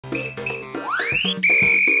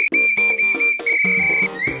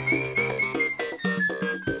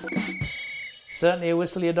Certainly a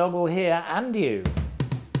whistle your dog will hear, and you.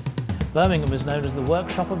 Birmingham is known as the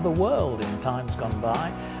workshop of the world in times gone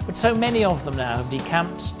by, but so many of them now have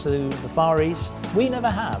decamped to the Far East. We never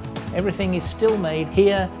have. Everything is still made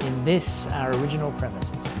here in this, our original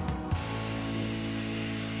premises.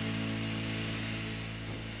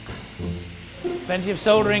 Plenty of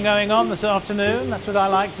soldering going on this afternoon, that's what I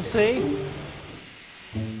like to see.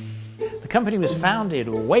 The company was founded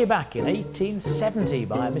way back in 1870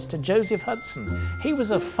 by Mr. Joseph Hudson. He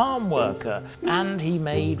was a farm worker and he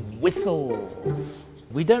made whistles.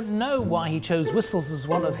 We don't know why he chose whistles as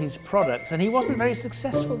one of his products, and he wasn't very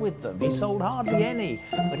successful with them. He sold hardly any,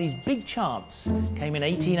 but his big chance came in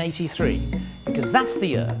 1883, because that's the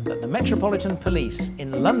year that the Metropolitan Police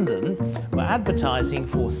in London were advertising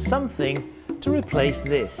for something to replace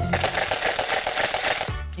this.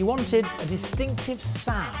 He wanted a distinctive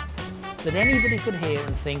sound that anybody could hear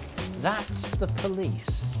and think, that's the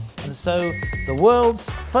police. And so the world's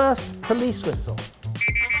first police whistle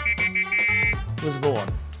was born.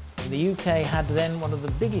 The UK had then one of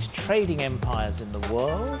the biggest trading empires in the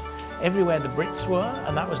world. Everywhere the Brits were,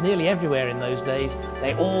 and that was nearly everywhere in those days,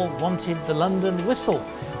 they all wanted the London whistle.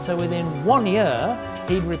 So within 1 year,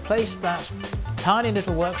 he'd replaced that tiny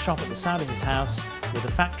little workshop at the side of his house with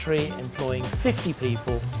a factory employing 50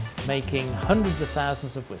 people, making hundreds of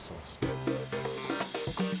thousands of whistles.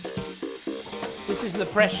 This is the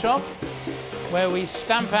press shop, where we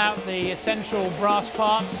stamp out the essential brass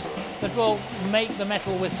parts that will make the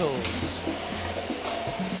metal whistles.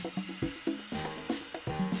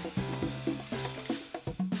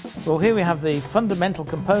 Well, here we have the fundamental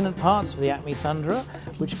component parts for the ACME Thunderer,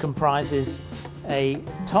 which comprises a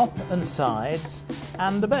top and sides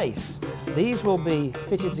and a base. These will be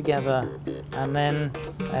fitted together, and then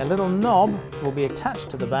a little knob will be attached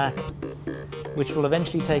to the back, which will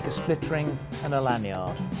eventually take a split ring and a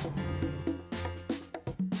lanyard.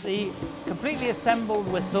 The completely assembled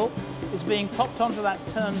whistle is being popped onto that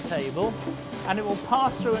turntable, and it will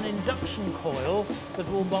pass through an induction coil that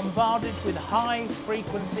will bombard it with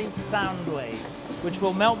high-frequency sound waves, which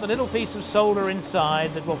will melt the little piece of solder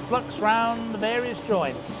inside that will flux round the various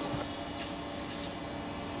joints.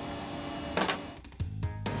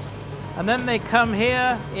 And then they come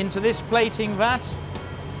here into this plating vat,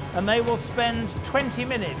 and they will spend 20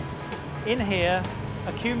 minutes in here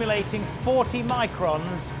accumulating 40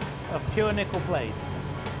 microns of pure nickel plate.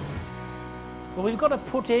 But we've got to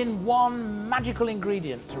put in one magical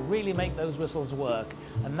ingredient to really make those whistles work,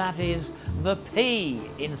 and that is the P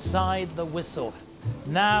inside the whistle.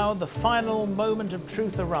 Now the final moment of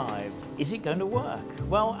truth arrived. Is it going to work?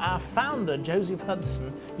 Well, our founder, Joseph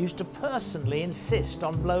Hudson, used to personally insist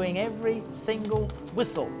on blowing every single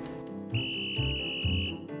whistle.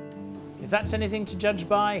 If that's anything to judge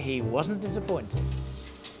by, he wasn't disappointed.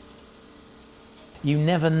 You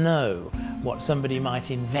never know what somebody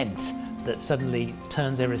might invent that suddenly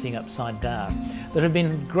turns everything upside down. There have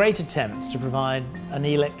been great attempts to provide an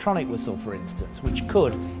electronic whistle, for instance, which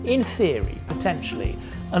could, in theory, potentially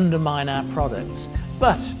undermine our products.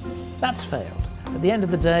 But that's failed. At the end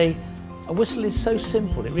of the day, a whistle is so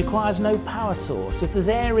simple. It requires no power source. If there's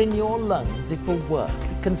air in your lungs, it will work.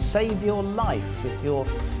 It can save your life if you're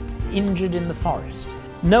injured in the forest.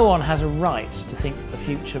 No one has a right to think that the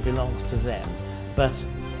future belongs to them, but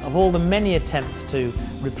of all the many attempts to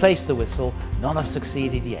replace the whistle, none have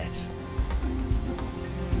succeeded yet.